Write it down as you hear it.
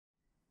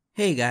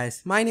Hey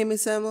guys, my name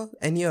is Samuel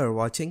and you're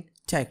watching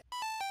Tech.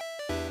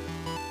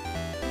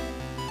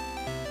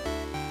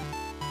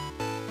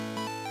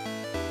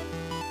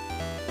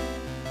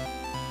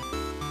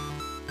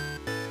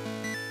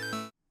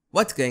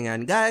 What's going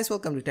on guys?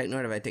 Welcome to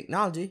Techno, where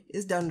technology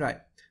is done right.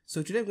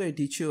 So today I'm going to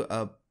teach you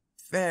a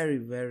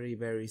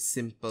very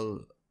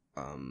simple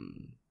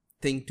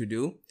thing to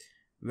do,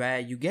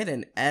 where you get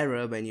an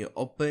error when you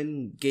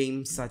open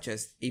games such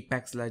as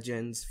Apex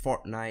Legends,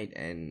 Fortnite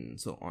and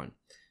so on.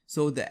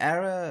 So the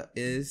error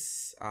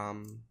is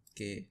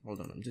okay,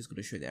 hold on, I'm just going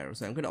to show you the error.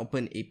 So I'm going to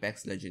open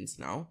Apex Legends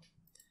now.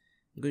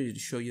 I'm going to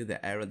show you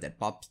the error that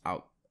pops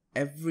out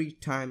every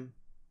time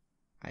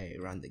I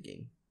run the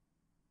game.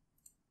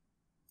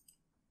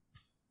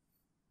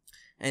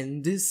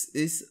 And this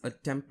is a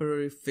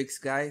temporary fix,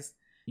 guys.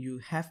 You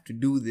have to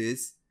do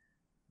this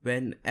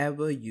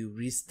whenever you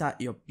restart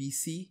your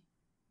PC.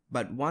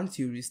 But once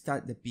you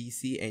restart the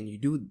PC and you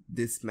do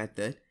this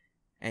method,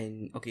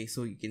 and okay,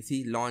 so you can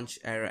see launch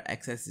error,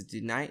 access is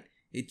denied.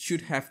 It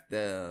should have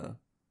the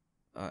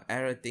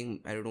error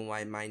thing. I don't know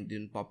why mine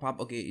didn't pop up.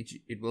 Okay,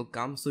 it will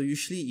come. So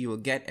usually you will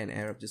get an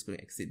error. I'm just going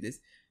to exit this.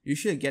 You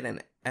should get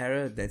an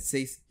error that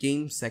says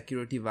game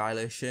security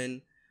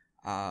violation,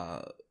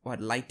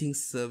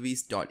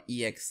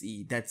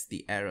 LightingService.exe. That's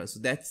the error. So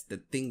that's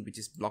the thing which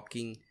is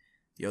blocking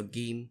your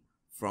game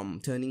from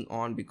turning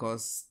on,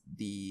 because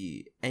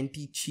the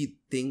anti-cheat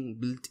thing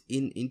built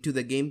into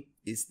the game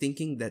is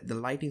thinking that the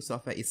lighting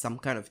software is some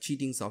kind of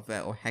cheating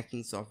software or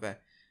hacking software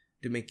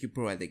to make you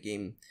pro at the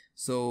game.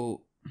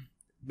 So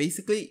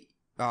basically,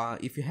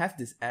 if you have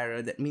this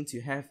error, that means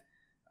you have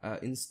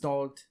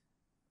installed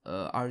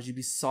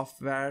RGB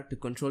software to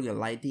control your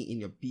lighting in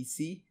your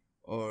PC,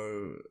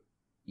 or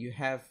you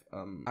have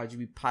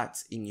RGB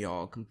parts in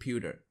your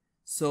computer.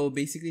 So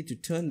basically, to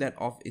turn that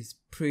off is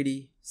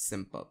pretty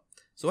simple.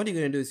 So what you're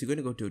going to do is you're going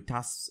to go to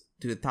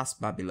the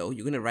taskbar below.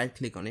 You're going to right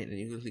click on it and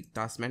you're going to click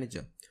Task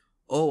Manager.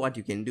 Or what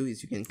you can do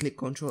is you can click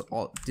Ctrl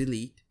Alt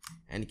Delete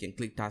and you can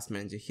click Task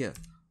Manager here.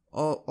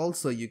 Or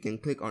also you can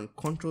click on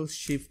Ctrl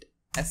Shift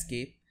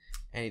Escape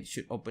and it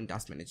should open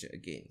Task Manager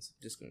again. So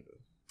I'm just going to go.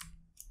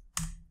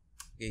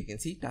 Okay, you can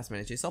see Task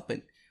Manager is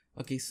open.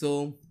 Okay,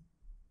 so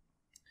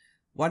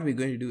what we're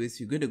going to do is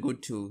you're going to go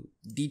to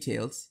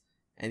Details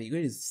and you're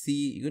going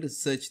to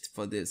search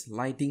for this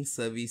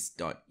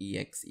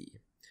LightingService.exe.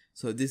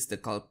 So this is the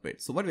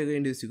culprit. So what we're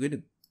going to do is you're going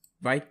to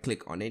right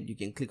click on it. You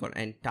can click on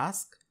End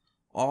Task,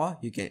 or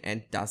you can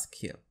end task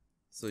here.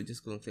 So you're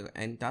just going to click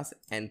on End Task,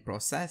 End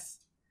Process,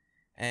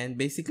 and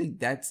basically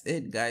that's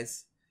it,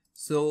 guys.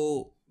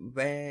 So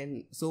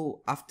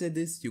after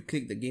this you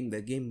click the game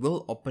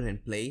will open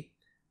and play.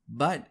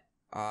 But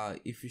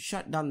if you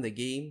shut down the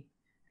game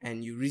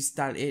and you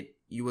restart it,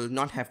 you will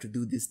not have to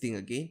do this thing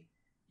again.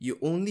 You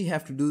only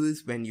have to do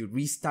this when you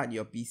restart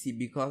your PC,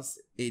 because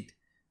it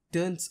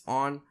turns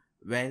on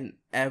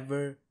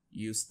whenever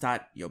you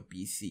start your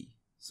PC.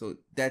 So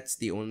that's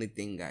the only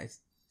thing,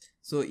 guys.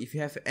 So if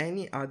you have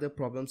any other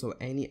problems or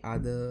any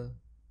other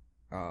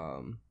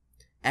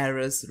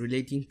errors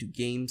relating to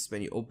games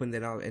when you open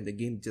that out and the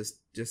game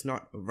just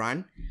not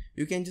run,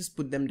 you can just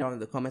put them down in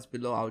the comments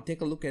below. I'll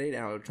take a look at it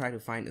and I'll try to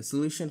find a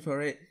solution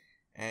for it,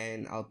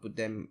 and I'll put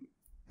them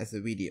as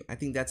a video. I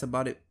think that's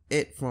about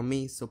it from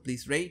me. So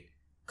please rate,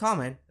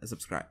 comment and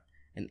subscribe,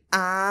 and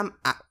I'm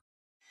out.